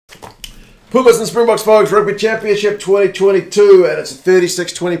Pumas and Springboks, folks, Rugby Championship 2022, and it's a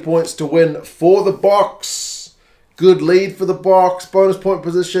 36-20 points to win for the Boks. Good lead for the Boks, bonus point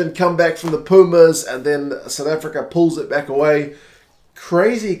position, comeback from the Pumas, and then South Africa pulls it back away.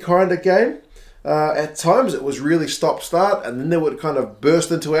 Crazy kind of game. At times it was really stop-start, and then they would kind of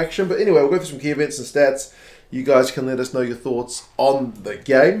burst into action. But anyway, we'll go through some key events and stats. You guys can let us know your thoughts on the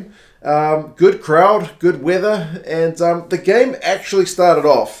game. Good crowd, good weather, and the game actually started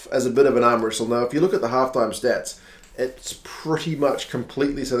off as a bit of an arm wrestle. Now, if you look at the halftime stats, it's pretty much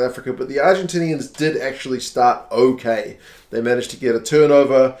completely South Africa, but the Argentinians did actually start okay. They managed to get a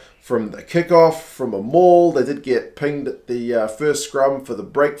turnover from the kickoff, from a maul. They did get pinged at the first scrum for the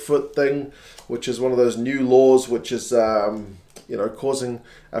break foot thing, which is one of those new laws, which is causing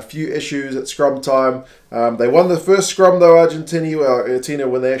a few issues at scrum time. They won the first scrum though, Argentina,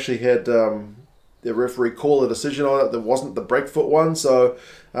 when they actually had the referee call a decision on it that wasn't the breakfoot one. So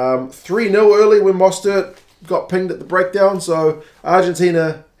 3-0 early when Mostert got pinged at the breakdown. So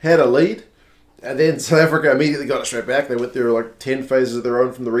Argentina had a lead, and then South Africa immediately got it straight back. They went through like 10 phases of their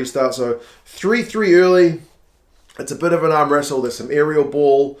own from the restart. So 3-3 early. It's a bit of an arm wrestle. There's some aerial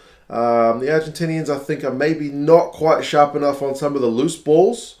ball. The Argentinians, I think, are maybe not quite sharp enough on some of the loose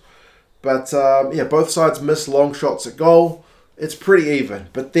balls. But, yeah, both sides miss long shots at goal. It's pretty even.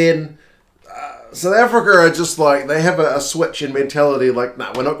 But then South Africa are just like, they have a switch in mentality. Like,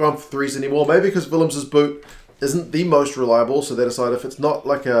 nah, we're not going for threes anymore. Maybe because Willems's boot isn't the most reliable. So they decide if it's not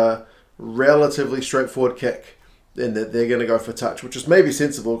like a relatively straightforward kick, then they're going to go for touch, which is maybe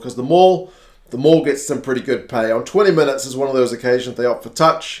sensible because the maul gets some pretty good pay. On 20 minutes is one of those occasions they opt for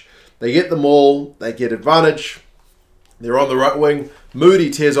touch. They get the maul, they get advantage. They're on the right wing.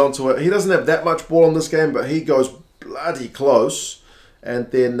 Moody tears onto it. He doesn't have that much ball in this game, but he goes bloody close. And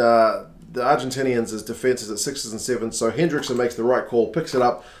then the Argentinians' defense is at 6s and 7s. So Hendrickson makes the right call, picks it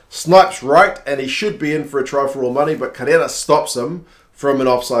up, snipes right, and he should be in for a try for all money, but Carreras stops him from an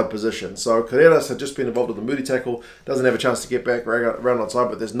offside position. So Carreras had just been involved in the Moody tackle, doesn't have a chance to get back around onside,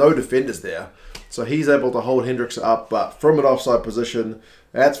 but there's no defenders there. So he's able to hold Hendrickson up, but from an offside position,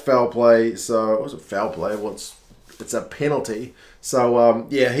 that's foul play. So it wasn't foul play. Well, it's a penalty. So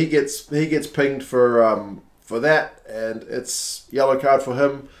yeah, he gets pinged for that, and it's yellow card for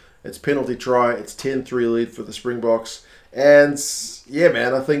him. It's penalty try. It's 10-3 lead for the Springboks, and yeah,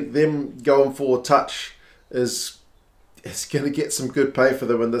 man, I think them going for touch is going to get some good pay for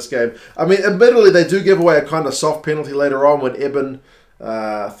them in this game. I mean, admittedly, they do give away a kind of soft penalty later on when Eben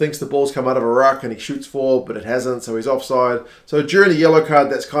thinks the ball's come out of a ruck and he shoots forward, but it hasn't, so he's offside. So during the yellow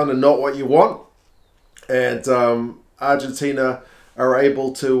card, that's kind of not what you want. And Argentina are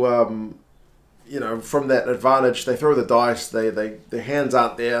able to, from that advantage, they throw the dice, their hands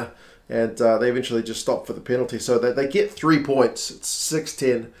aren't there, and they eventually just stop for the penalty. So they get 3 points. It's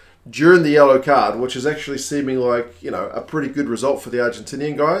 6-10 during the yellow card, which is actually seeming like, a pretty good result for the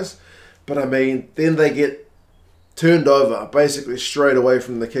Argentinian guys. But I mean, then they get turned over basically straight away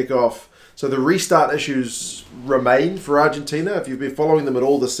from the kickoff. So the restart issues remain for Argentina. If you've been following them at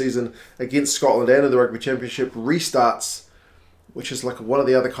all this season against Scotland and in the Rugby Championship, restarts, which is like one of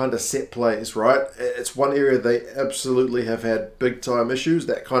the other kind of set plays, right? It's one area they absolutely have had big time issues.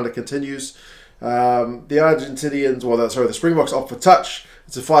 That kind of continues. The Springboks opt for touch.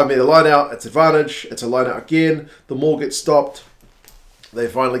 It's a 5-meter line out. It's advantage. It's a line out again. The maul gets stopped. They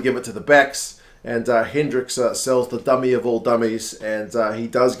finally give it to the backs. And Hendricks sells the dummy of all dummies, and he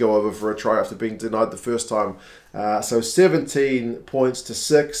does go over for a try after being denied the first time. So 17 points to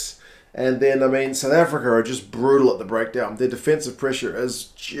 6. And then, I mean, South Africa are just brutal at the breakdown. Their defensive pressure is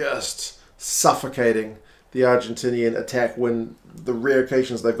just suffocating the Argentinian attack when the rare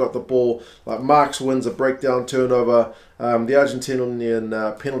occasions they've got the ball. Like Marks wins a breakdown turnover. The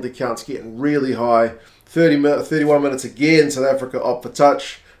Argentinian penalty count's getting really high. 31 minutes again, South Africa opt for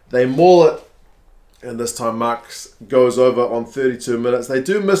touch. They maul it. And this time Marks goes over on 32 minutes. They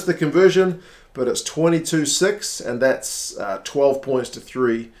do miss the conversion, but it's 22-6, and that's 12 points to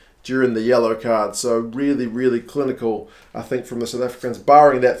 3 during the yellow card. So really, really clinical, I think, from the South Africans.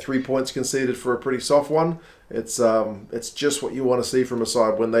 Barring that 3 points conceded for a pretty soft one, it's just what you want to see from a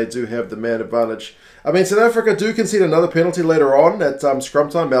side when they do have the man advantage. I mean, South Africa do concede another penalty later on at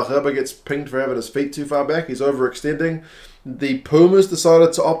scrum time. Malherbe gets pinged for having his feet too far back. He's overextending. The Pumas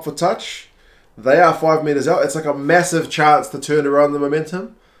decided to opt for touch. They are 5 meters out. It's like a massive chance to turn around the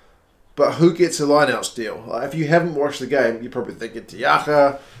momentum. But who gets a line-out steal? If you haven't watched the game, you're probably thinking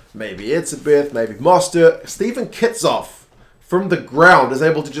Tiacha, maybe Etzebeth, maybe Mostert. Stephen Kitsoff, from the ground, is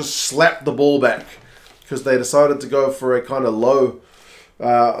able to just slap the ball back because they decided to go for a kind of low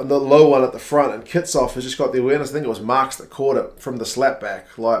one at the front. And Kitsoff has just got the awareness. I think it was Marks that caught it from the slap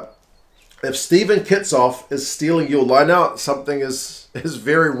back. Like, if Steven Kitsoff is stealing your line-out, something is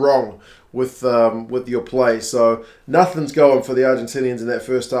very wrong with your play. So nothing's going for the Argentinians in that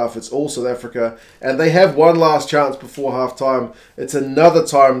first half. It's all South Africa, and they have one last chance before half-time. It's another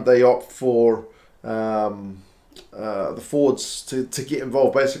time they opt for the forwards to get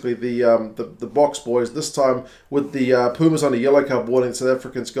involved. Basically, the box boys. This time with the Pumas on a yellow card warning, South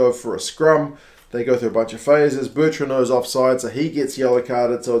Africans go for a scrum. They go through a bunch of phases. Bertranou's offside, so he gets yellow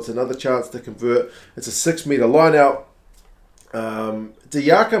carded. So it's another chance to convert. It's a 6-meter line out.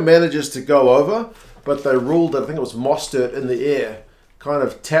 Diaka manages to go over, but they ruled it. I think it was Mostert in the air, kind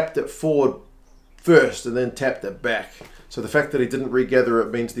of tapped it forward first and then tapped it back. So the fact that he didn't regather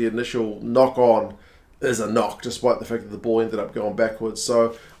it means the initial knock on is a knock, despite the fact that the ball ended up going backwards.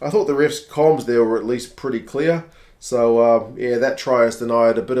 So I thought the refs' comms there were at least pretty clear. So yeah, that try is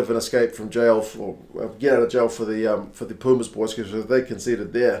denied. A bit of an escape from jail, for get out of jail for the Pumas boys, because if they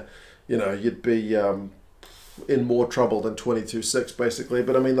conceded there, you know, you'd be in more trouble than 22-6 basically.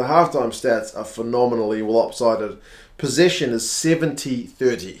 But I mean, the halftime stats are phenomenally lopsided. Possession is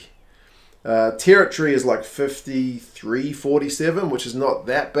 70-30. Territory is like 53-47, which is not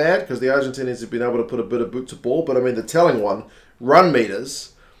that bad because the Argentinians have been able to put a bit of boot to ball. But I mean, the telling one, run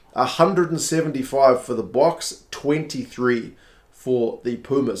meters, 175 for the Boks, 23 for the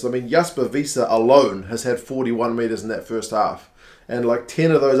Pumas. I mean, Jasper Visa alone has had 41 meters in that first half. And like 10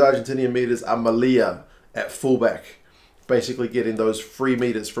 of those Argentinian meters are Mallia at fullback, basically getting those free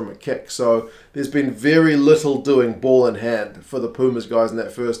meters from a kick. So there's been very little doing ball in hand for the Pumas guys in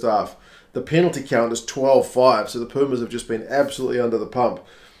that first half. The penalty count is 12-5, so the Pumas have just been absolutely under the pump.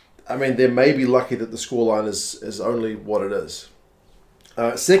 I mean, they may be lucky that the scoreline is only what it is.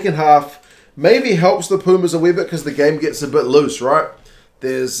 Second half maybe helps the Pumas a wee bit because the game gets a bit loose, right?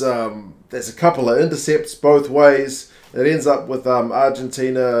 There's a couple of intercepts both ways. It ends up with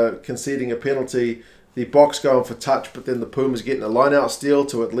Argentina conceding a penalty, the Boks going for touch, but then the Pumas getting a line-out steal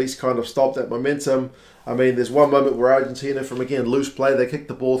to at least kind of stop that momentum. I mean, there's one moment where Argentina, from, again, loose play, they kick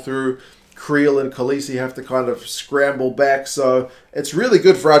the ball through. Creel and Khaleesi have to kind of scramble back. So it's really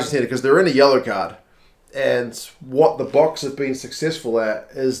good for Argentina because they're in a yellow card. And what the Boks have been successful at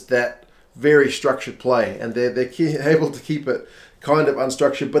is that very structured play. And they're able to keep it kind of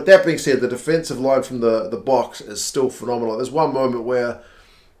unstructured. But that being said, the defensive line from the Boks is still phenomenal. There's one moment where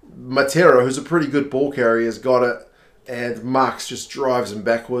Matera, who's a pretty good ball carrier, has got it, and Marks just drives him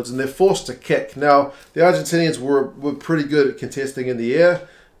backwards, and they're forced to kick. Now, the Argentinians were pretty good at contesting in the air,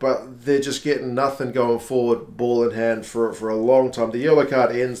 but they're just getting nothing going forward, ball in hand, for a long time. The yellow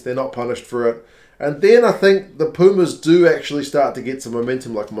card ends, they're not punished for it. And then I think the Pumas do actually start to get some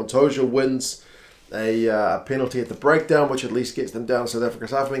momentum, like Montoya wins a penalty at the breakdown, which at least gets them down to South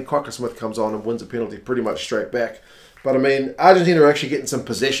Africa's half. I mean, Smith comes on and wins a penalty pretty much straight back. But I mean, Argentina are actually getting some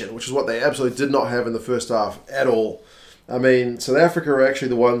possession, which is what they absolutely did not have in the first half at all. I mean, South Africa are actually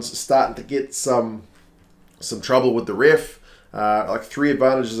the ones starting to get some trouble with the ref. Like 3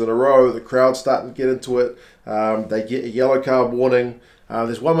 advantages in a row. The crowd's starting to get into it. They get a yellow card warning.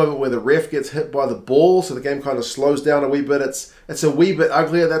 There's one moment where the ref gets hit by the ball, so the game kind of slows down a wee bit. It's a wee bit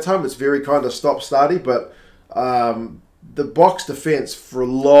ugly at that time. It's very kind of stop-starty, but the Boks defense for a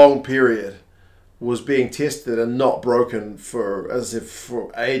long period was being tested and not broken for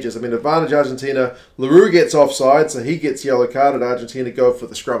ages. I mean, advantage Argentina. Leroux gets offside, so he gets yellow carded. Argentina go for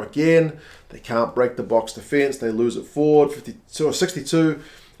the scrum again. They can't break the Boks defense. They lose it forward, 52 or 62.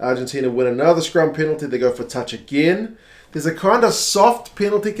 Argentina win another scrum penalty. They go for touch again. There's a kind of soft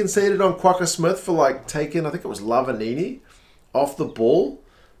penalty conceded on Smith for like taking, I think it was Lavanini, off the ball.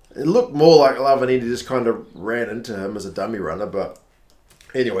 It looked more like Lavanini just kind of ran into him as a dummy runner, but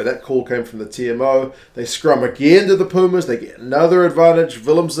anyway, that call came from the TMO. They scrum again to the Pumas. They get another advantage.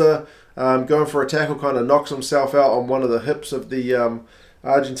 Willemse going for a tackle, kind of knocks himself out on one of the hips of the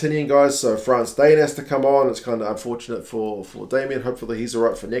Argentinian guys. So France Dane has to come on. It's kind of unfortunate for Damien. Hopefully he's all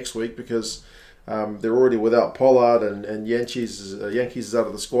right for next week because they're already without Pollard and Yankees is out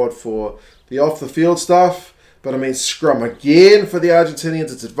of the squad for the off-the-field stuff. But I mean, scrum again for the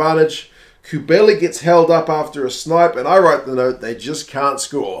Argentinians. It's advantage. Kubeli gets held up after a snipe, and I write the note, they just can't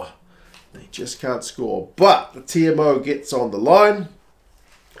score. They just can't score. But the TMO gets on the line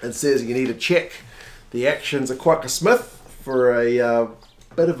and says you need to check the actions of Smith for a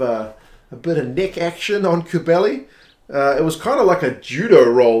bit of neck action on Kubeli. It was kind of like a judo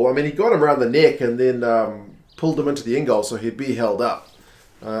roll. I mean, he got him around the neck and then pulled him into the in goal so he'd be held up.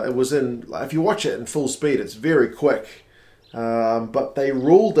 It was if you watch it in full speed, it's very quick. But they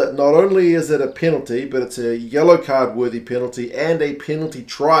ruled that not only is it a penalty, but it's a yellow card worthy penalty and a penalty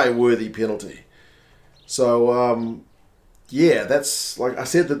try worthy penalty. So yeah, that's like I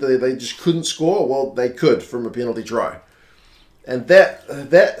said that they just couldn't score. Well, they could from a penalty try. And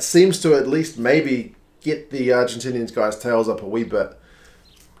that seems to at least maybe get the Argentinians guys' tails up a wee bit.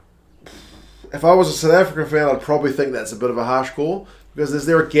 If I was a South African fan, I'd probably think that's a bit of a harsh call. Because is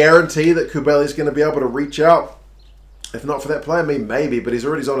there a guarantee that Kubeli's going to be able to reach out? If not for that play, I mean maybe, but he's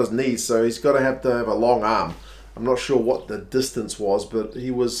already on his knees, so he's got to have a long arm. I'm not sure what the distance was, but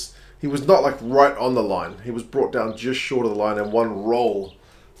he was not like right on the line. He was brought down just short of the line and one roll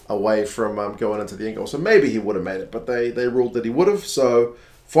away from going into the end goal. So maybe he would have made it, but they ruled that he would have. So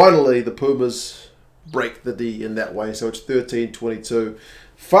finally the Pumas break the D in that way. So it's 13-22.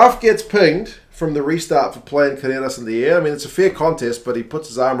 Faf gets pinged from the restart for playing Carreras in the air. I mean, it's a fair contest, but he puts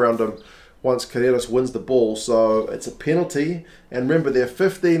his arm around him once Carreras wins the ball. So it's a penalty. And remember, they're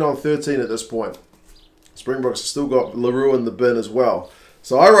 15-13 at this point. Springboks have still got Leroux in the bin as well.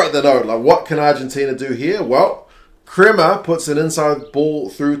 So I wrote the note, like, what can Argentina do here? Well, Kremer puts an inside ball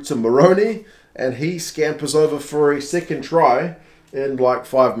through to Moroni, and he scampers over for a second try in like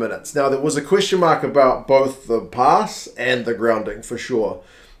 5 minutes. Now, there was a question mark about both the pass and the grounding, for sure.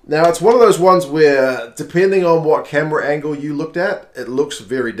 Now, it's one of those ones where, depending on what camera angle you looked at, it looks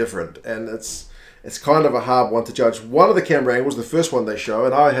very different, and it's kind of a hard one to judge. One of the camera angles, the first one they show,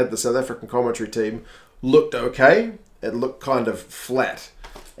 and I had the South African commentary team, looked okay. It looked kind of flat.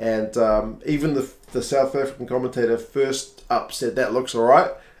 And even the South African commentator first up said that looks all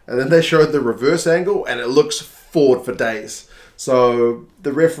right. And then they showed the reverse angle, and it looks forward for days. So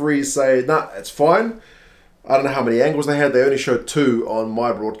the referees say, nah, it's fine. I don't know how many angles they had. They only showed 2 on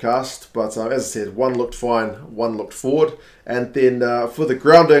my broadcast. But as I said, one looked fine, one looked forward. And then for the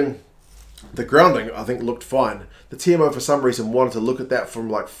grounding I think looked fine. The TMO for some reason wanted to look at that from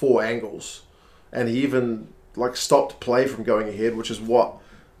like 4 angles. And he even like stopped play from going ahead, which is what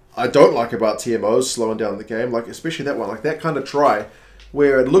I don't like about TMOs slowing down the game. Like especially that one, like that kind of try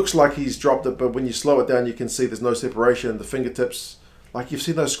where it looks like he's dropped it, but when you slow it down, you can see there's no separation. The fingertips, like you've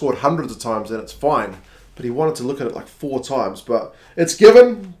seen those scored hundreds of times, and it's fine. But he wanted to look at it like 4 times. But it's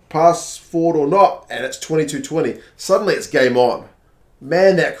given, pass forward or not, and it's 22-20. Suddenly it's game on.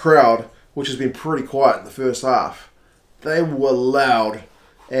 Man, that crowd, which has been pretty quiet in the first half, they were loud.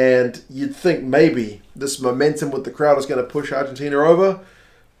 And you'd think maybe this momentum with the crowd is going to push Argentina over.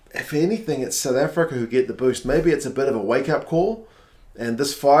 If anything, it's South Africa who get the boost. Maybe it's a bit of a wake-up call, and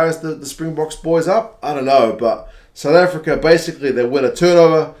this fires the Springboks boys up. I don't know, but South Africa, basically, they win a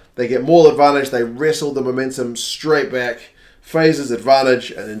turnover, they get more advantage, they wrestle the momentum straight back, phases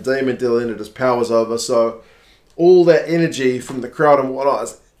advantage, and then Damon Dillon just powers over. So all that energy from the crowd and whatnot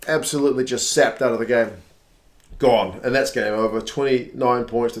is absolutely just sapped out of the game. Gone. And that's game over. 29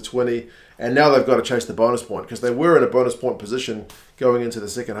 points to 20. And now they've got to chase the bonus point because they were in a bonus point position going into the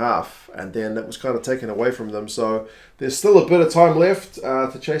second half. And then it was kind of taken away from them. So there's still a bit of time left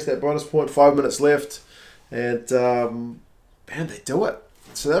to chase that bonus point. 5 minutes left. And, man, they do it.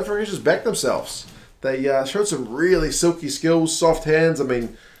 South Africa just backed themselves. They showed some really silky skills, soft hands. I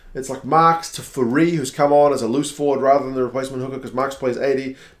mean, it's like Marks to Fourie, who's come on as a loose forward rather than the replacement hooker because Marks plays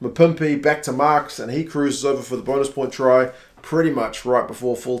 80. Mpimpi back to Marks, and he cruises over for the bonus point try pretty much right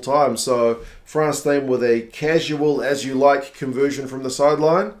before full time. So France Dame with a casual, as-you-like conversion from the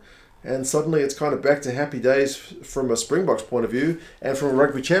sideline. And suddenly it's kind of back to happy days from a Springboks point of view. And from a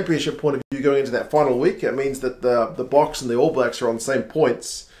Rugby Championship point of view going into that final week, it means that the Boks and the All Blacks are on the same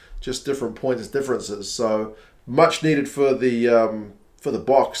points, just different points differences. So much needed for the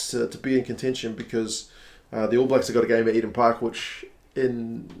Boks to be in contention because the All Blacks have got a game at Eden Park, which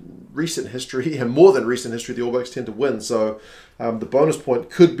in recent history, and more than recent history, the All Blacks tend to win. So the bonus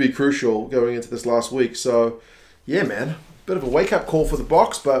point could be crucial going into this last week. So, yeah, man, bit of a wake-up call for the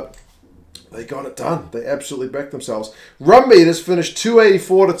Boks, but they got it done. They absolutely backed themselves. Run meters finished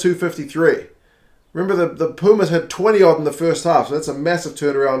 284 to 253. Remember, the Pumas had 20-odd in the first half, so that's a massive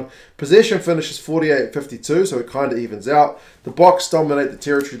turnaround. Possession finishes 48-52, so it kind of evens out. The Boks dominate the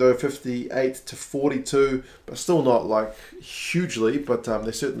territory, though, 58-42, but still not, like, hugely, but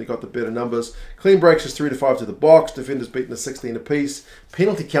they certainly got the better numbers. Clean breaks is 3-5 to the Boks. Defenders beaten to 16 apiece.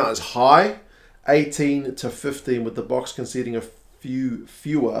 Penalty count is high, 18-15, with the Boks conceding a few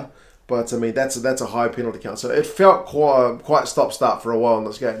fewer. But, I mean, that's a high penalty count. So it felt quite stop-start for a while in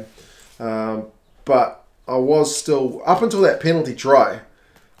this game. But I was still, up until that penalty try,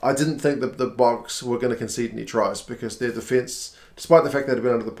 I didn't think that the Boks were going to concede any tries because their defence, despite the fact they'd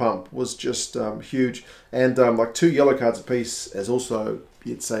been under the pump, was just huge. And like 2 yellow cards apiece is also,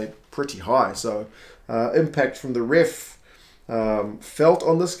 you'd say, pretty high. So impact from the ref felt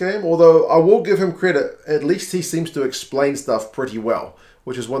on this game. Although I will give him credit, at least he seems to explain stuff pretty well,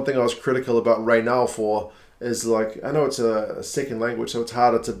 which is one thing I was critical about Reynal for is like, I know it's a second language, so it's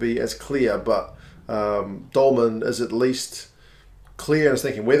harder to be as clear, but Dolman is at least clear. I was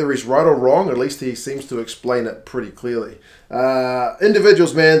thinking whether he's right or wrong, at least he seems to explain it pretty clearly.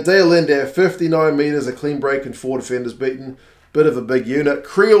 Individuals, man. Dale Lender, 59 metres, a clean break and 4 defenders beaten. Bit of a big unit.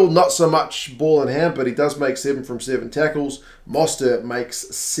 Creel, not so much ball in hand, but he does make 7 from 7 tackles. Moster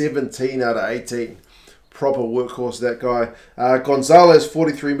makes 17 out of 18. Proper workhorse, that guy. Gonzalez,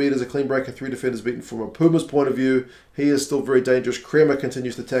 43 metres, a clean break and 3 defenders beaten. From a Pumas point of view, he is still very dangerous. Kremer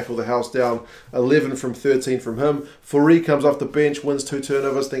continues to tackle the house down. 11 from 13 from him. Fourie comes off the bench, wins 2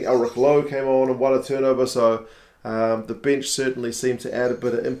 turnovers. I think Elric Lowe came on and won a turnover, so the bench certainly seemed to add a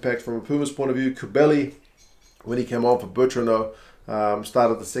bit of impact from a Pumas point of view. Kubeli, when he came on for Bertranou,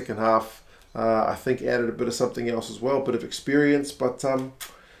 started the second half. I think added a bit of something else as well, a bit of experience. But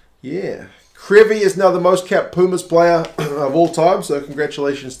yeah, Krevy is now the most capped Pumas player of all time, so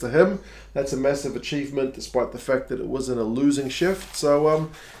congratulations to him. That's a massive achievement, despite the fact that it was in a losing shift. So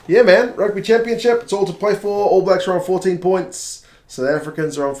yeah, man, Rugby Championship, it's all to play for. All Blacks are on 14 points. South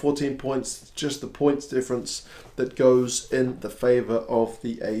Africans are on 14 points. It's just the points difference that goes in the favour of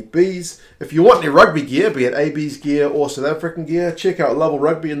the ABs. If you want any rugby gear, be it ABs gear or South African gear, check out Level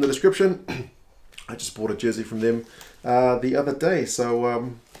Rugby in the description. I just bought a jersey from them the other day. So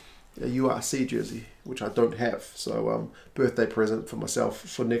a URC jersey, which I don't have. So birthday present for myself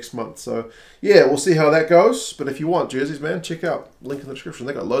for next month. So yeah, we'll see how that goes. But if you want jerseys, man, check out link in the description.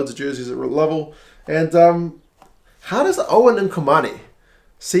 They got loads of jerseys at Level. And how does Owen Nkumani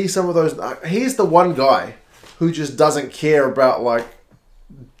see some of those? He's the one guy who just doesn't care about like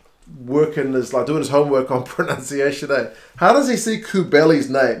working his, like doing his homework on pronunciation. How does he see Kubeli's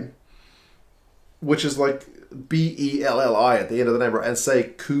name, which is like B-E-L-L-I at the end of the name, and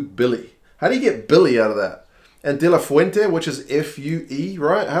say Kubili? How do you get Billy out of that? And De La Fuente, which is F-U-E,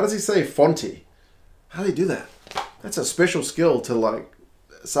 right? How does he say Fonte? How do he do that? That's a special skill to like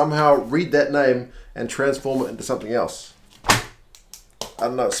somehow read that name and transform it into something else. I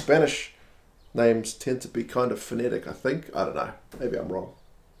don't know. Spanish names tend to be kind of phonetic, I think. I don't know. Maybe I'm wrong.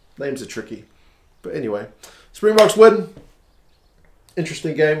 Names are tricky. But anyway, Springboks win.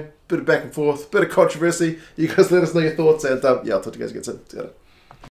 Interesting game. Bit of back and forth. Bit of controversy. You guys let us know your thoughts. And yeah, I'll talk to you guys again soon.